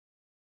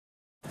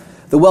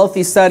The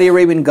wealthy Saudi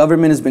Arabian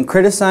government has been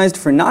criticized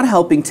for not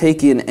helping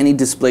take in any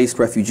displaced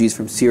refugees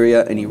from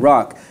Syria and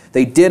Iraq.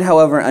 They did,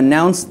 however,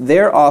 announce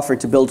their offer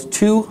to build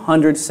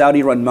 200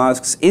 Saudi-run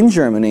mosques in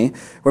Germany,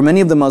 where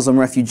many of the Muslim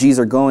refugees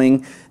are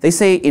going. They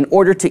say in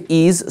order to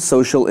ease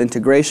social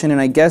integration, and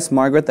I guess,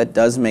 Margaret, that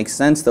does make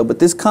sense, though. But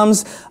this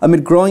comes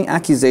amid growing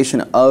accusation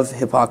of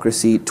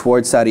hypocrisy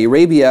towards Saudi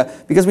Arabia,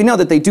 because we know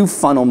that they do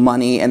funnel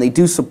money and they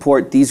do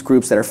support these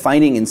groups that are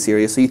fighting in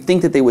Syria. So you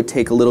think that they would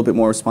take a little bit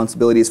more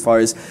responsibility as far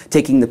as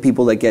taking the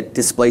people that get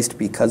displaced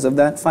because of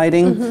that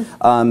fighting.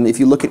 If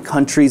you look at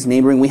countries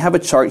neighboring, we have a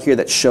chart here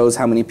that shows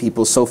how many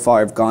people so far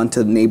have gone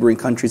to neighboring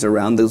countries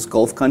around those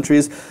Gulf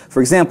countries. For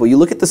example, you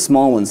look at the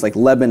small ones like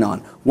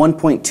Lebanon,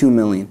 1.2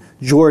 million.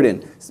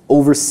 Jordan,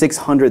 over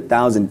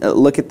 600,000.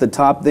 Look at the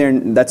top there,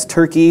 that's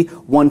Turkey,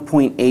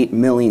 1.8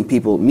 million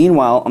people.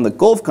 Meanwhile, on the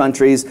Gulf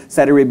countries,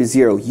 Saudi Arabia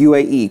 0,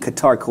 UAE,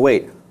 Qatar,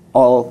 Kuwait,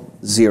 all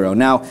 0.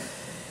 Now,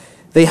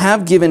 they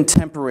have given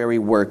temporary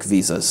work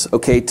visas,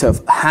 okay, to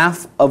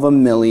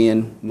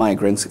 500,000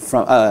 migrants,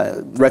 from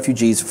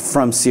refugees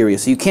from Syria.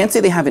 So you can't say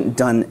they haven't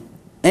done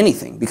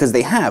anything, because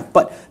they have.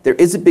 But there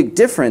is a big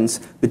difference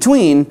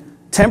between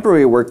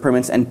temporary work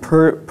permits and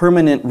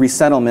permanent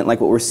resettlement, like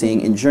what we're seeing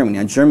in Germany.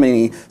 Now,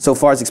 Germany so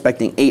far is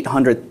expecting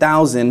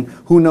 800,000.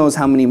 Who knows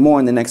how many more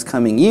in the next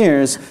coming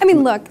years? I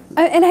mean, look,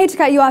 and I hate to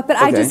cut you off, but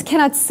I just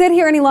cannot sit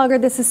here any longer.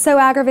 This is so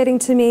aggravating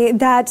to me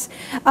that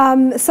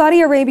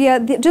Saudi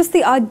Arabia, just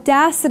the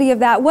audacity of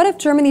that. What if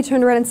Germany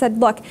turned around and said,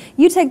 look,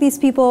 you take these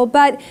people,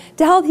 but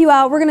to help you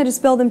out, we're going to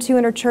just build them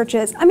 200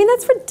 churches. I mean,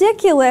 that's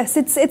ridiculous.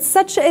 It's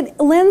such, it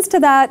lends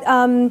to that,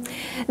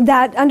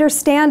 that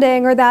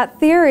understanding or that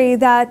theory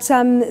that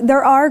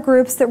there are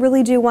groups that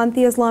really do want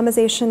the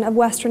Islamization of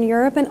Western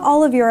Europe and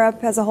all of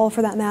Europe as a whole,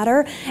 for that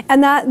matter.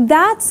 And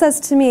that says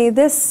to me,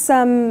 this,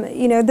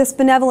 you know, this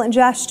benevolent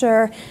gesture,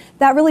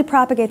 that really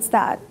propagates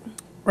that.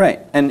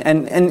 Right,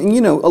 and you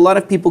know, a lot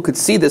of people could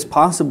see this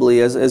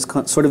possibly as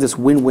sort of this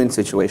win-win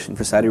situation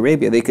for Saudi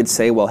Arabia. They could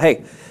say, well,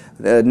 hey,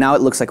 now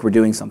it looks like we're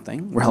doing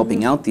something. We're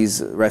helping out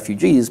these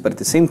refugees, but at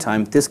the same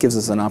time, this gives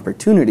us an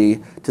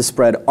opportunity to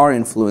spread our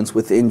influence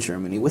within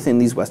Germany, within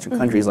these Western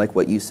countries, like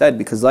what you said.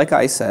 Because, like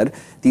I said,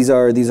 these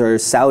are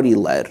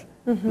Saudi-led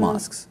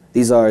mosques.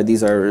 These are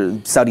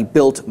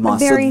Saudi-built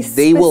mosques. A very so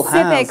they will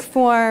have specific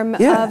form of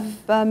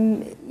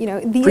you know,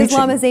 the preaching.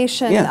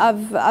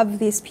 Islamization of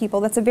these people.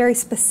 That's a very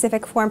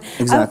specific form.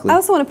 Exactly. I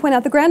also want to point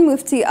out the Grand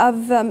Mufti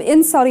of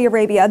in Saudi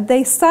Arabia.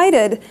 They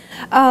cited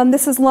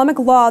this Islamic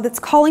law that's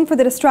calling for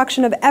the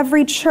destruction of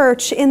every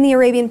church in the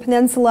Arabian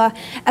Peninsula,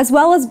 as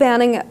well as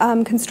banning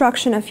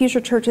construction of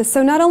future churches.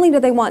 So not only do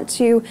they want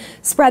to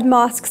spread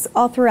mosques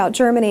all throughout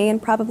Germany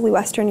and probably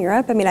Western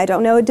Europe. I mean, I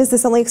don't know. Does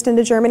this only extend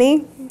to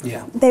Germany?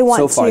 Yeah. They want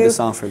so far, to. this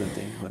offer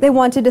that They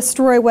want to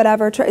destroy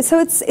whatever. So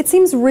it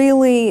seems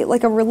really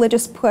like a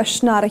religious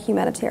push, not a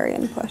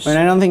humanitarian push. And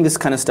I don't think this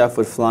kind of stuff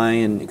would fly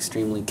in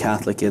extremely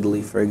Catholic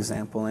Italy, for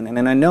example.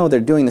 And I know they're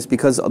doing this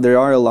because there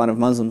are a lot of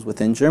Muslims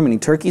within Germany.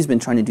 Turkey's been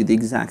trying to do the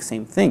exact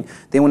same thing.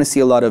 They want to see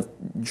a lot of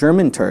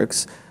German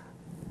Turks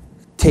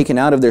taken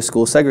out of their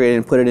schools, segregated,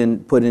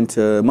 and put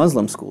into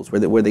Muslim schools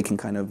where they can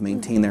kind of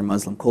maintain their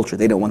Muslim culture.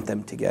 They don't want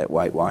them to get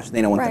whitewashed.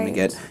 They don't want them to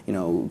get, you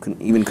know,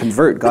 even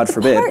convert, God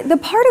forbid. The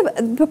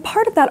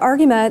part of that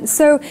argument,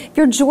 so if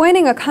you're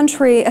joining a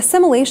country,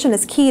 assimilation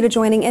is key to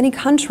joining any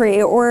country,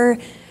 or,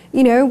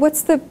 you know,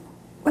 what's the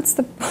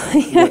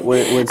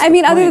I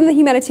mean, other than the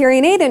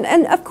humanitarian aid,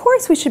 and of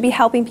course we should be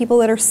helping people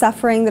that are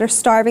suffering, that are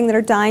starving, that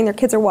are dying, their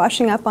kids are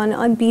washing up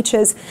on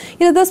beaches.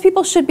 You know, those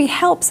people should be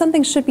helped,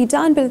 something should be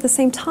done, but at the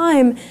same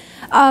time,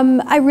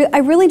 I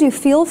really do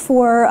feel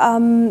for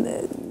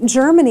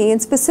Germany,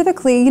 and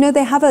specifically, you know,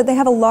 they have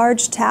a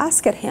large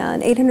task at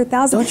hand,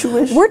 800,000. Don't you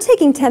wish? We're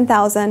taking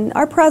 10,000.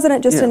 Our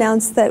president just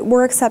announced that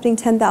we're accepting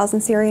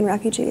 10,000 Syrian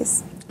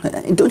refugees.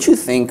 Don't you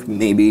think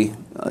maybe,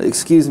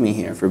 excuse me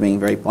here for being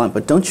very blunt,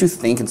 but don't you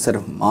think instead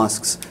of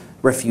mosques,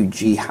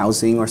 refugee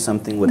housing or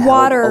something would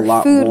help a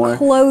lot food, more?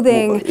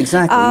 clothing,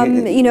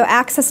 exactly. you know,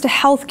 access to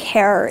health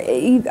care,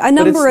 a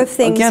number of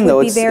things again, would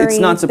though, be very it's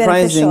not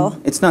surprising.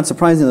 beneficial. It's not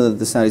surprising that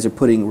the Saudis are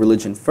putting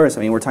religion first. I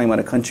mean, we're talking about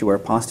a country where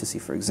apostasy,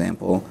 for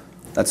example,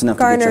 that's enough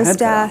to get your head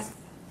cut off.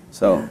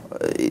 So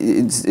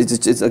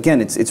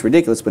it's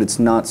ridiculous, but it's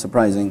not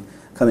surprising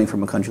coming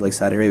from a country like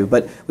Saudi Arabia.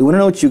 But we want to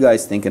know what you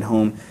guys think at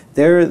home.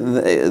 They're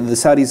the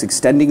Saudis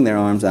extending their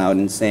arms out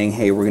and saying,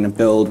 hey, we're going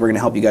to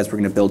help you guys, we're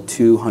going to build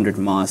 200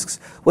 mosques.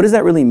 What does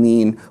that really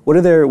mean? What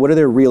are their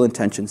real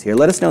intentions here?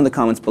 Let us know in the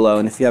comments below,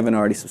 and if you haven't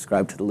already,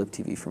 subscribe to the Lib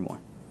TV for more.